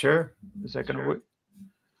 Sure. Is that going to work?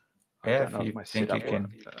 Yeah, if you think you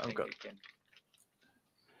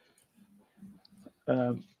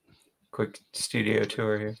can. Quick studio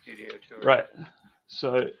tour here. Right.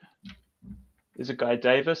 So there's a Guy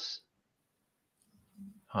Davis.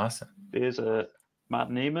 Awesome. There's a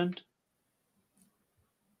Martin Eamon.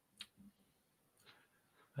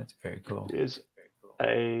 That's very cool. There's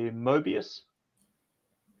a Mobius.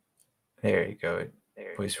 There you go.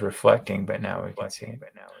 It was reflecting, but now we can see it.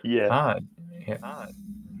 Yeah.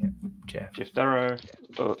 Jeff Darrow.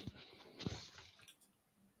 Oh.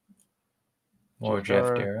 More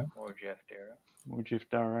Jeff Darrow. More Jeff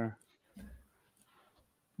Darrow.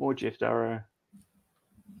 More Jeff Darrow.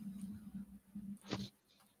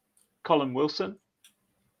 Colin Wilson.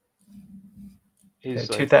 He's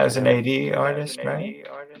a 2000 AD artist, right?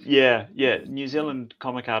 Yeah. New Zealand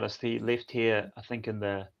comic artist. He left here, I think, in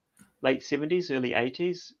the late 70s, early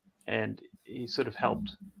 80s, and he sort of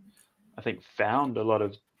helped, I think, found a lot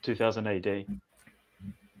of 2000 AD. There's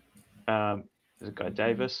a Guy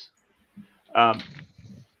Davis.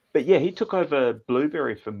 But yeah, he took over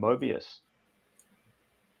Blueberry for Mobius.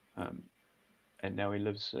 And now he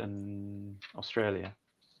lives in Australia.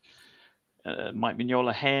 Mike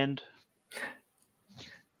Mignola hand.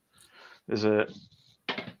 There's a...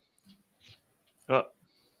 Oh.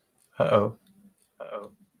 Uh-oh.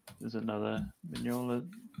 There's another Mignola.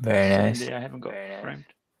 Very nice. There I haven't got framed.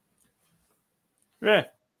 Yeah.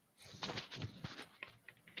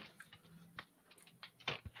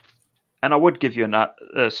 And I would give you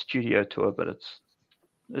a studio tour, but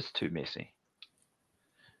it's too messy.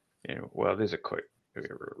 Yeah, well, there's a quote. There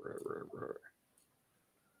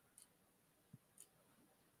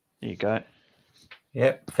you go.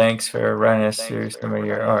 Yep. Thanks for running us through some of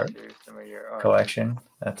your art collection.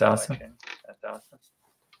 That's awesome.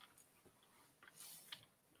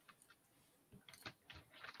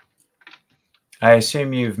 I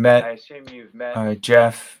assume you've met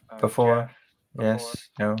Jeff before. Yes.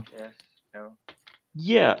 No.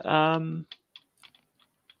 Yeah.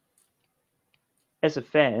 As a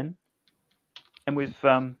fan, and we've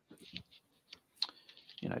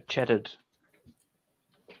chatted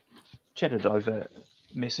over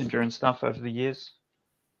Messenger and stuff over the years.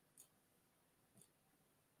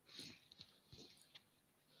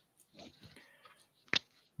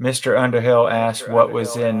 Mr. Underhill asked what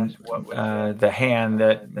was in the hand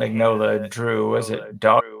that Mignola drew. Was it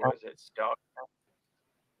dog?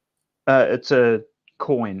 It's a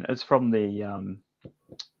coin. It's from the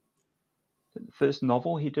first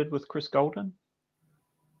novel he did with Chris Golden.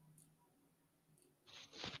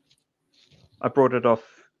 I brought it off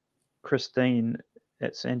Christine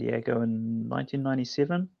at San Diego in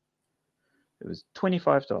 1997. It was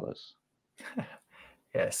 $25.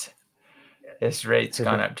 Yes. His rate's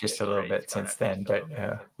gone up just a little bit since then, but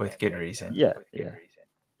with good reason. Yeah.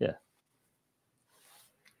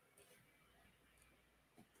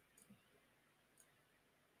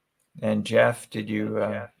 And Jeff, did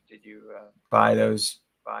you buy those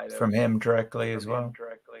from him directly as well?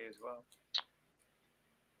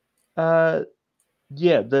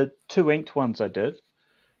 Yeah, the two inked ones I did.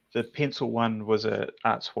 The pencil one was a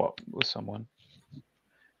art swap with someone,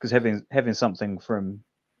 because having something from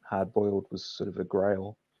Hard Boiled was sort of a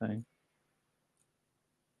grail thing.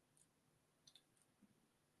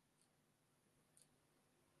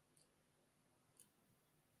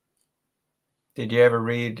 Did you ever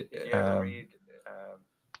read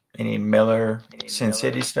any Miller Sin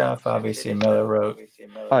City stuff? Obviously, Miller wrote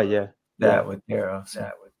that with Darrow. So.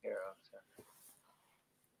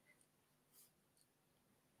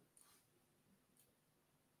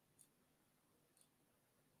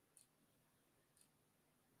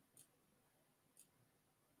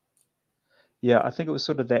 Yeah, I think it was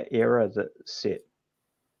sort of that era that set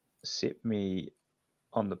me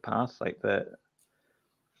on the path, like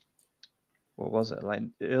what was it, like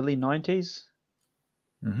early 90s?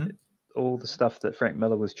 Mm-hmm. All the stuff that Frank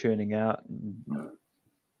Miller was churning out.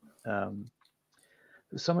 There's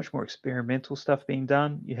so much more experimental stuff being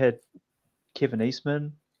done. You had Kevin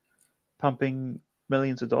Eastman pumping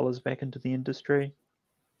millions of dollars back into the industry.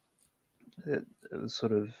 It was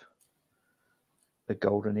sort of the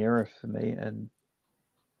golden era for me, and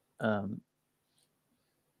I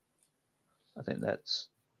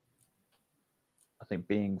think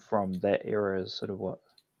being from that era is sort of what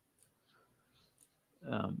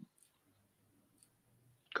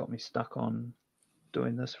got me stuck on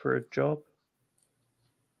doing this for a job.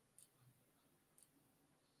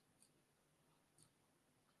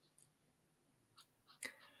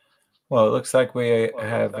 Well, it looks like we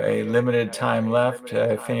have a limited time left.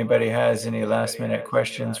 If anybody has any last minute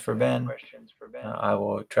questions for Ben, I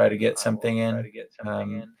will try to get something in.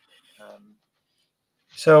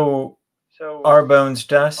 So Our Bones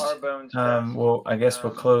Dust, I guess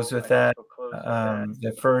we'll close with that.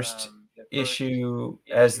 The first issue,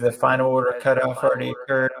 as the final order cutoff already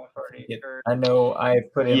occurred, I know I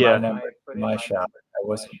put in my number in my shop.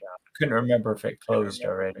 Couldn't remember if it closed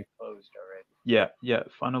already. Yeah,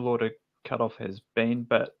 final order cutoff has been,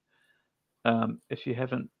 but if you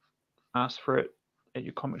haven't asked for it at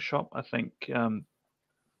your comic shop, I think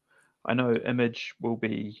I know Image will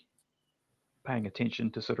be paying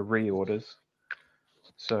attention to sort of reorders.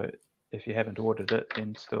 So if you haven't ordered it,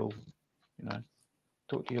 then still,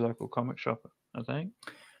 talk to your local comic shop, I think.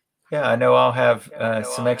 Yeah, I know I'll have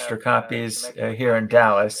some extra copies here in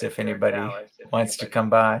Dallas if anybody wants to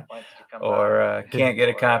come by or can't get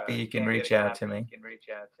a copy, you can reach out to me.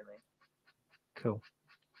 Cool.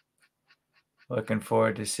 Looking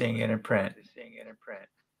forward to seeing it in print.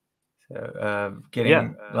 So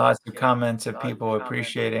getting lots of comments of people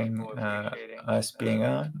appreciating us being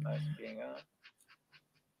on.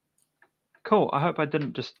 Cool. I hope I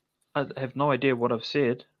didn't just I have no idea what I've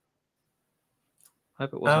said. I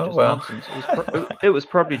hope it wasn't Oh, just well. nonsense. It was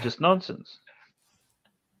probably just nonsense.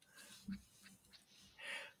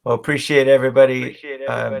 Well, appreciate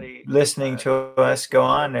everybody listening to us go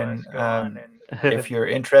on. And if you're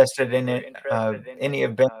interested in it, any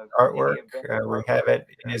of Ben's artwork, we have it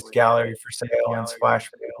in his gallery for sale on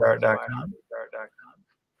splashpageart.com.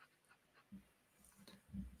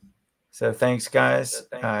 So thanks, guys.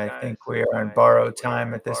 I think we are on borrowed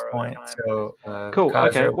time at this point. So Cool.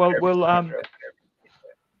 Okay. Kaja, Well, whatever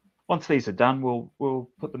once these are done, we'll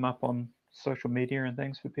put them up on social media and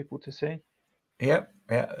things for people to see. Yep.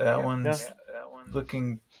 Yeah, that one's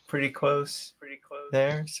looking pretty close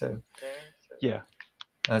there. So yeah,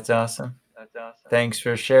 that's awesome. Thanks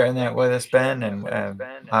for sharing that with us, Ben. And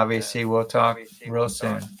obviously, we'll talk real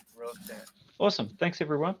soon. Awesome. Thanks,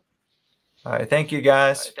 everyone. All right. Thank you,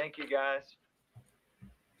 guys.